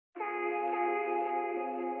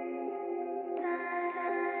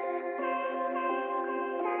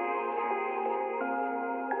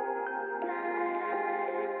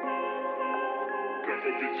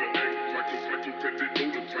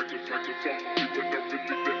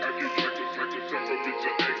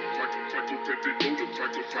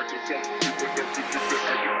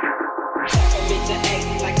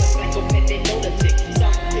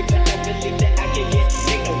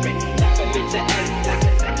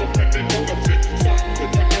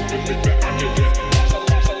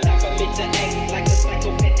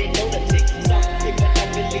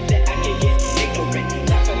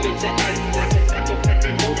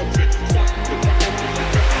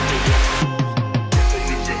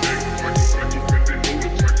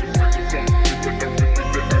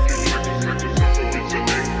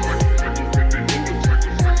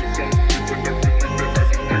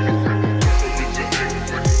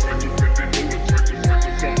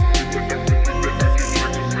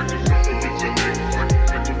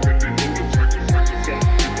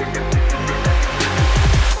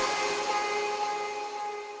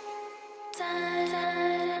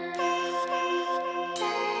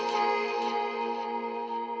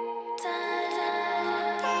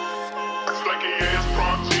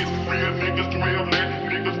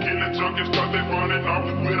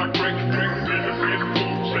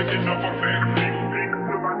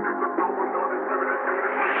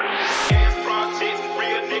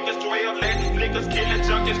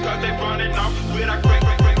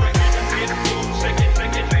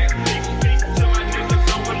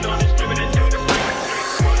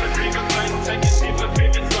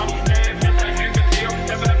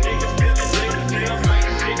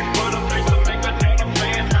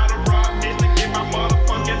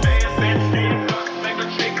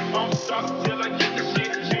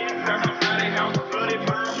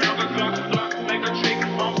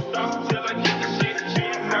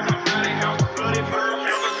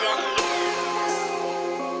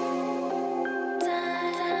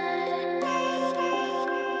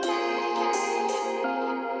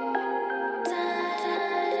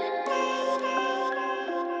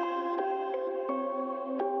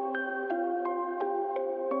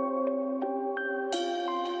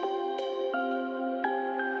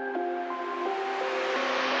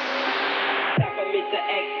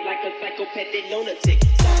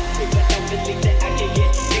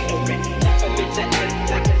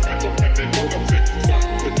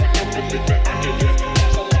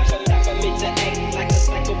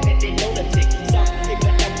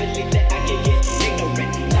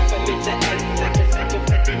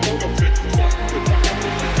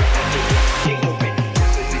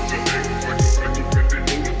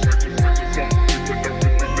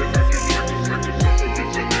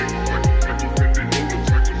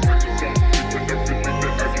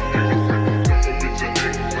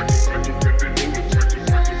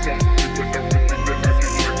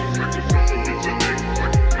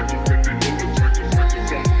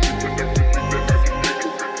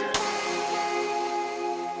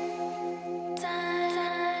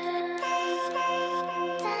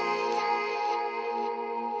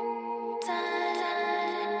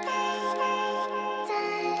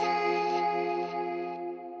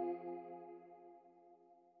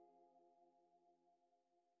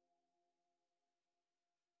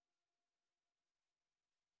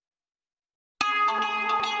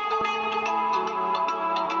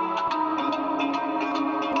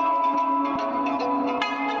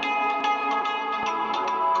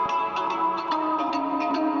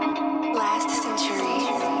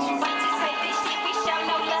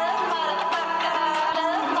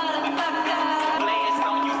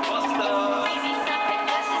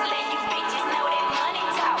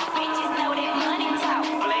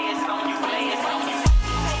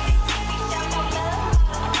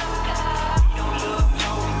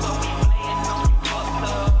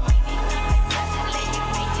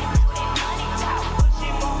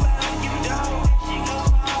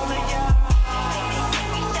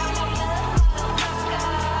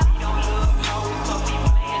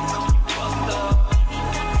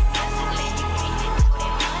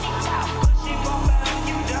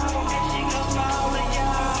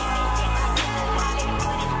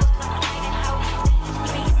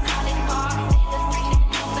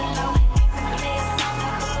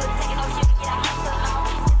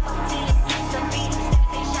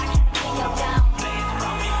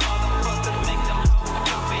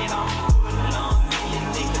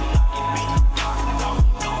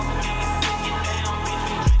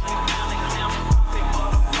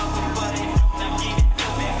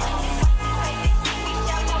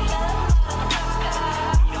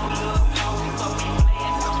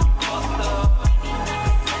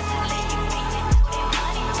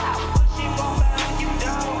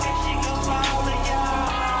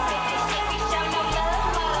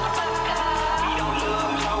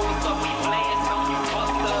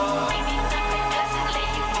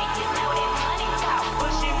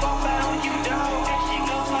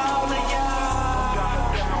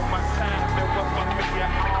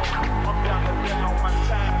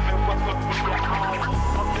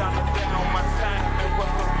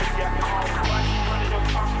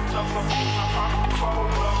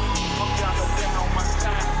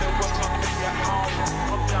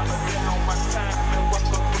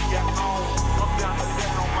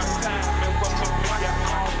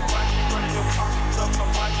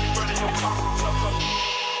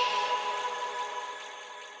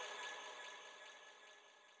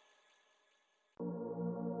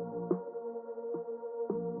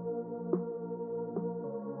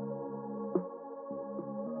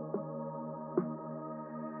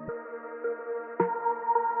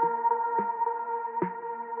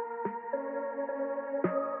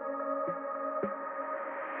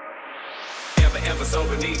ever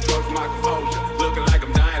sober, need drugs for my composure. Looking like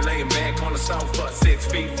I'm dying, laying back on the sofa. 6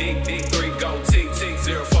 feet deep, 3 gold TT.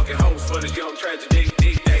 0 fucking hoes for this young tragedy.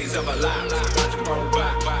 Days of our lives, watch them roll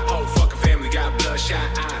by. Whole fucking family got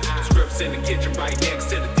bloodshot eyes. Scripts in the kitchen right next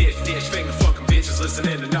to the dish. Finger fucking bitches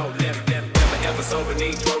listening to no never ever sober,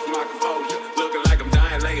 need drugs for my composure. Looking like I'm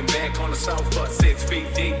dying, laying back on the sofa. 6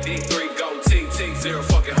 feet deep, 3 gold TT. 0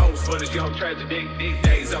 fucking hoes for this young tragedy.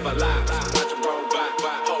 Days of our lives, watch them roll by.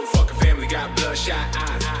 Whole fucking family got bloodshot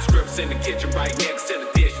eyes. Scripts in the kitchen right next to the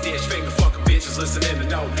dish. Finger fucking bitches listening to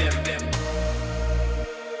no never.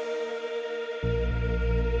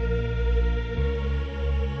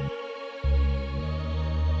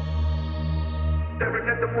 Staring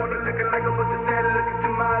at the water, looking like a bunch of sand. Looking to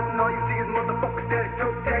my eyes, and all you see is motherfuckers static.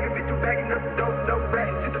 Toe tagging, bitch, you bagging up the dope. No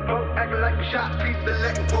ratting to the boat, acting like a shot, please the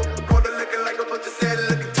letting go. Water looking like a bunch of sand.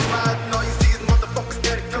 Looking to my eyes, and all you see is motherfuckers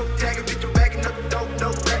static. Toe tagging, bitch, you bagging up the dope. No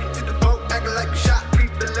ratting to the boat, acting like a shot,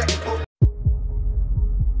 please the letting go.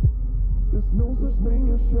 There's no such thing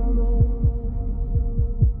as shallow.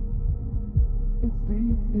 It's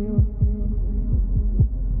deep here.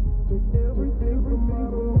 Take everything from my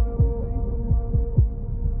road.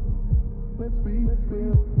 Let's be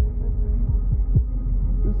fair.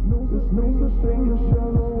 There's no such thing as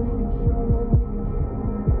shallow.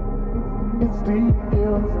 It's deep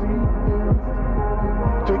here.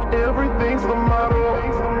 Take everything from my road.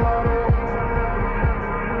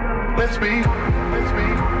 Let's be.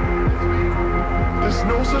 There's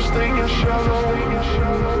no such thing as shallow.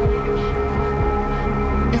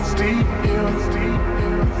 It's deep here.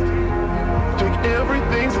 Take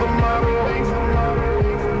everything from my road.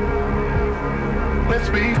 Let's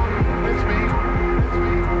be.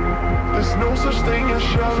 There's no such thing as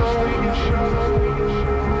shallow.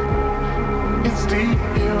 It's deep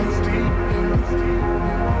here.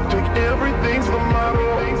 Take everything from my road.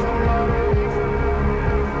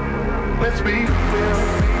 Let's be fair.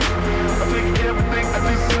 I take everything I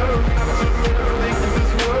deserve. I deserve everything in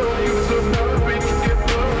this world. You deserve nothing, bitch, you get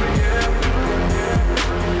burned, yeah.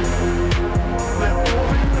 Let all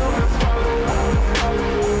we know is follow.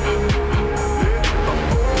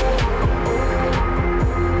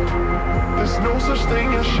 There's no such thing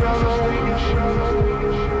as shallow.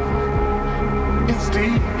 It's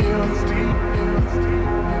deep here.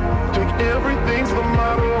 Take everything from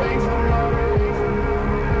my road.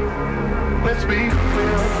 Let's be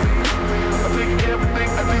fair. I take everything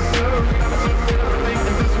I deserve. I deserve everything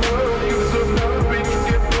in this world. You deserve nothing, bitch, you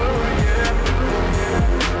get burned, yeah.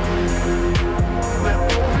 Let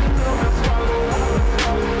all we know is follow.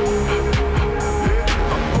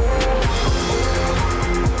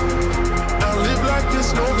 I live like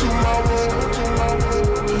there's no tomorrow.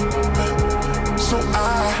 So I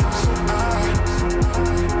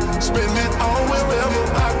spend it all wherever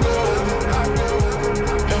I go.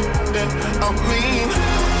 I mean,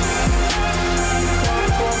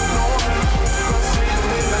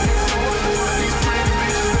 these pretty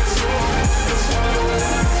bitches, they swallow.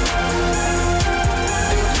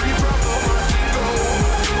 Every drop of my ego.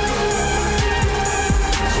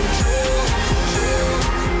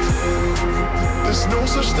 There's no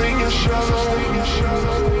such thing as shallow.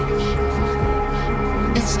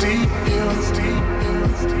 It's deep here.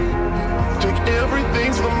 Take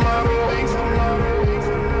everything from my road.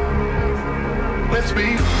 Let's be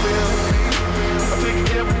fair. I take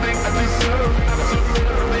everything I deserve. I deserve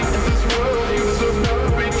everything in this world. You deserve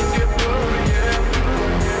nothing, bitch, you get burned, yeah.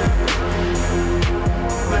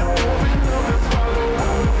 Let all we know is follow.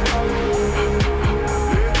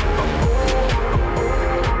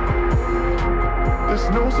 There's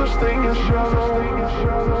no such thing as shallow.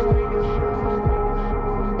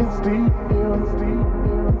 It's deep here.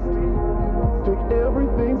 Take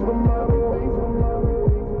everything from my road.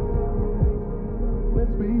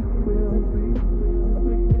 Let's be fair. I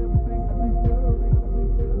take everything I deserve.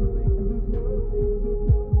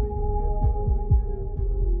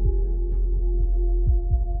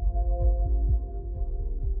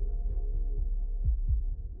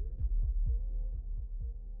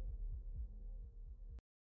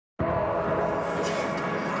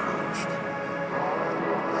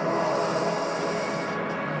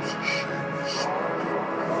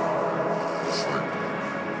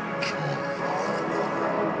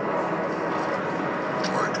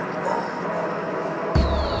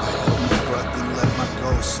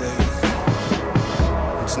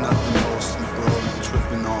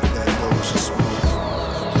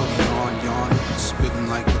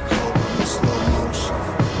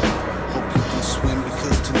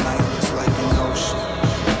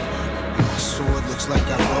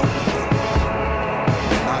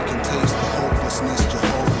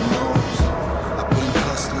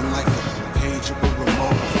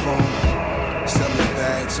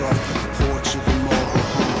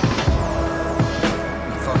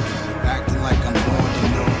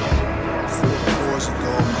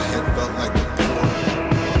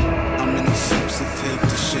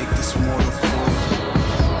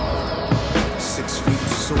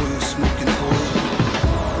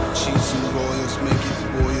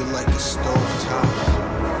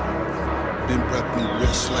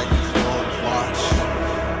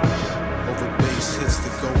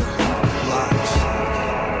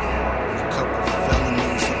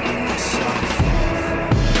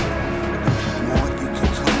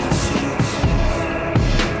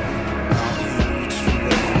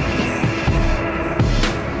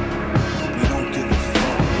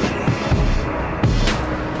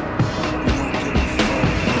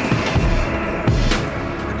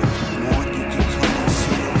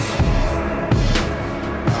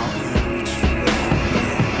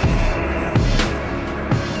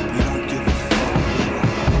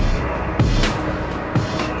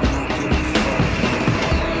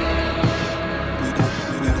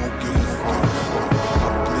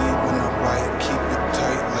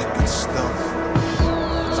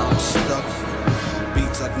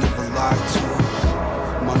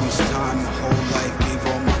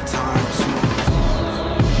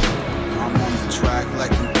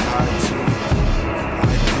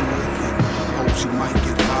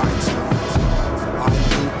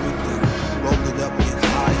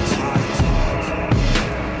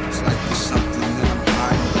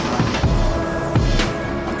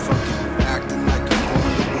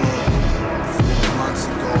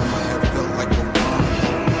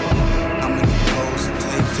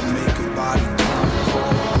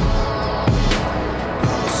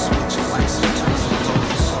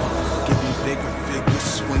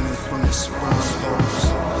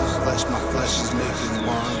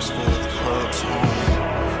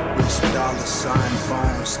 $sign,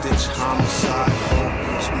 bone, stitch, homicide,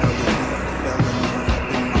 vocals, melody, felony,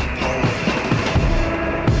 up in my poem.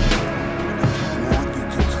 If you want, you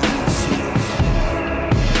can come and see us.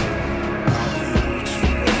 Out here, it's we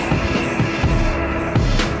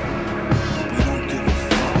don't give a fuck. We don't give a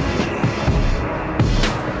fuck. If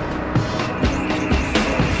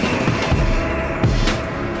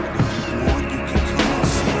you want, you can come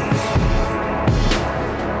and see us.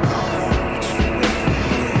 Out here, it's we don't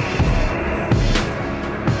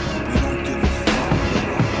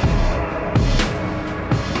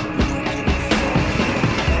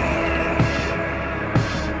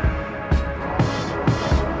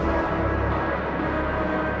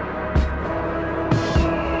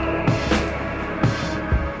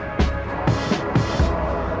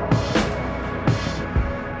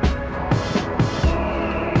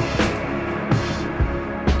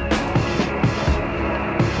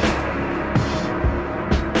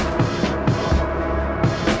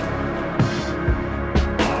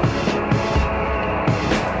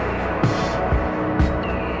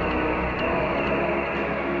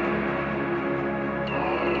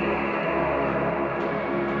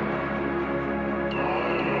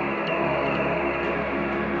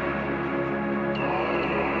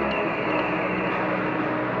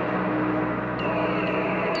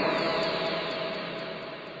a fuck.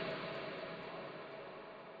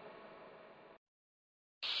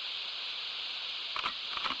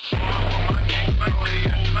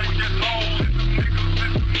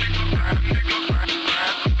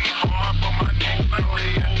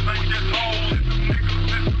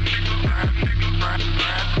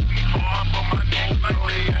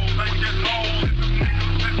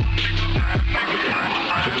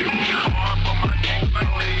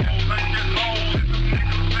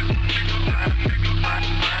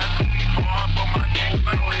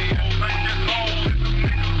 don't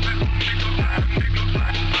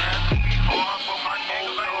give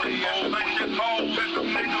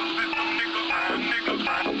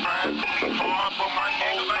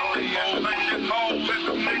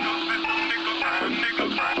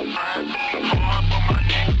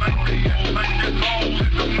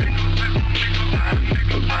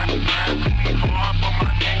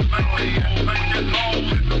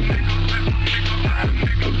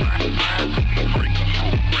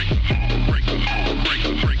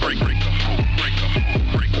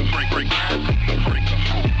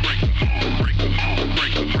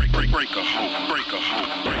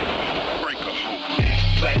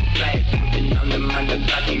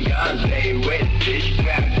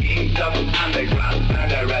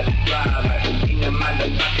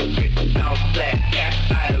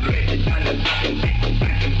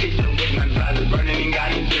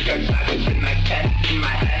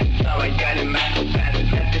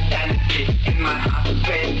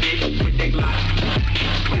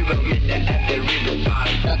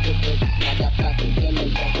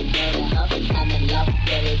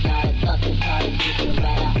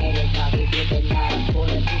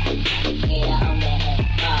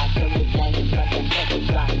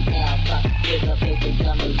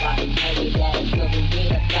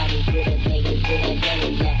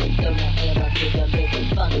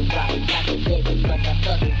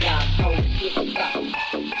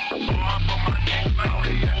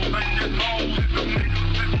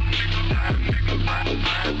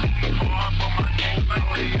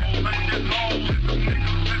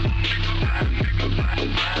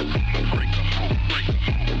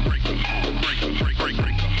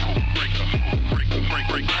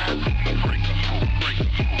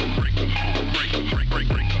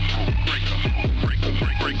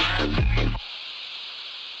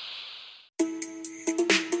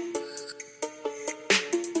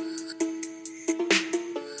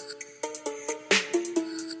a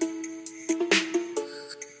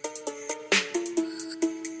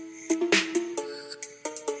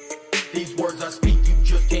These words I speak, you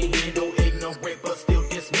just can't handle. Ignorant, but still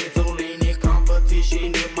dismantle. Any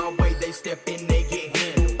competition in my way, they step in, they get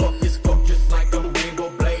handled. Fuck as fuck, just like a rainbow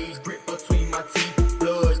blade. Drip between my teeth,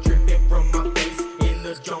 blood dripping from my face. In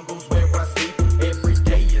the jungles where I sleep, every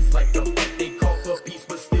day is like a fight. They call for peace,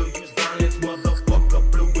 but still use violence.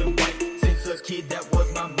 Motherfucker, blue and white. Since a kid, that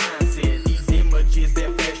was my mindset. These images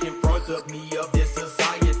that flash in front of me of this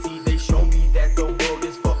society, they show me that the world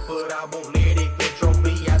is fucked, but I won't let it control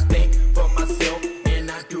me. I think for myself,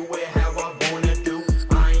 and I do it how I wanna do.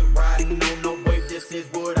 I ain't riding on no wave, this is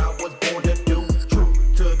what I was born to do. True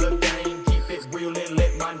to the game, keep it real and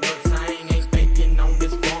let my nuts hang. Ain't thinking on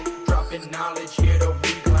this funk, dropping knowledge here to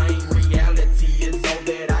reclaim. Reality is all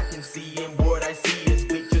that I can see, and what I see is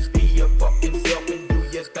weak. Just be your fucking self and do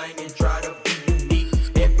your thing and try to be unique.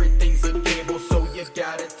 Everything's a game.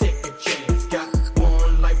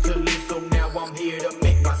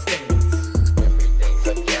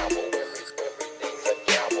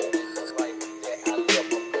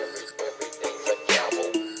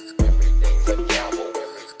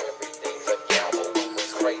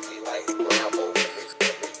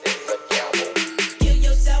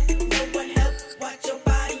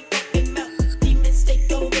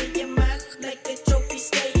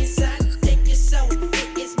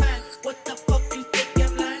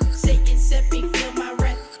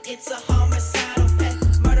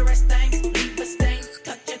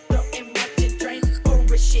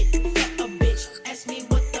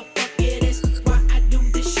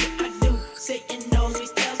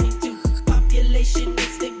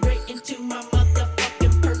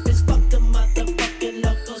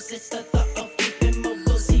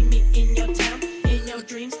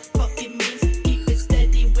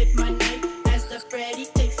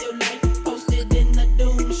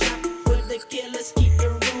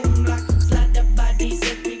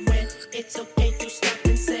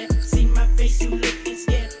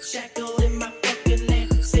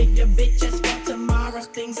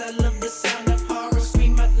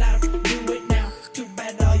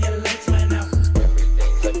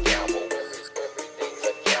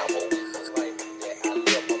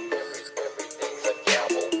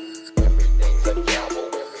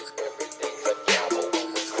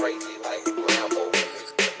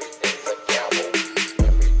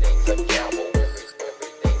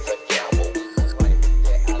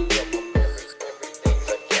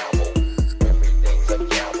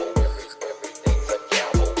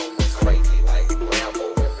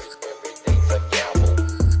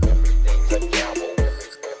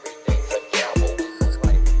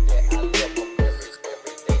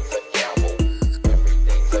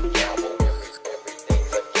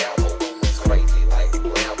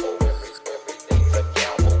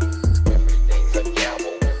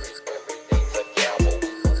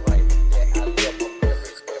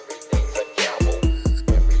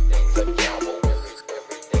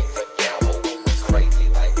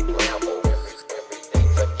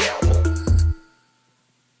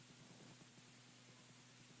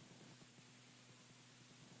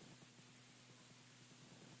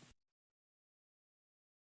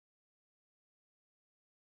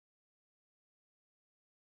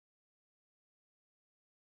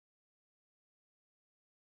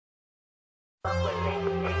 Fuck with me,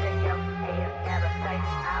 nigga, yo, hey, gotta say,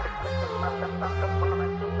 I was with the motherfucker,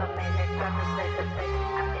 woman, Superman, that trying to say the thing.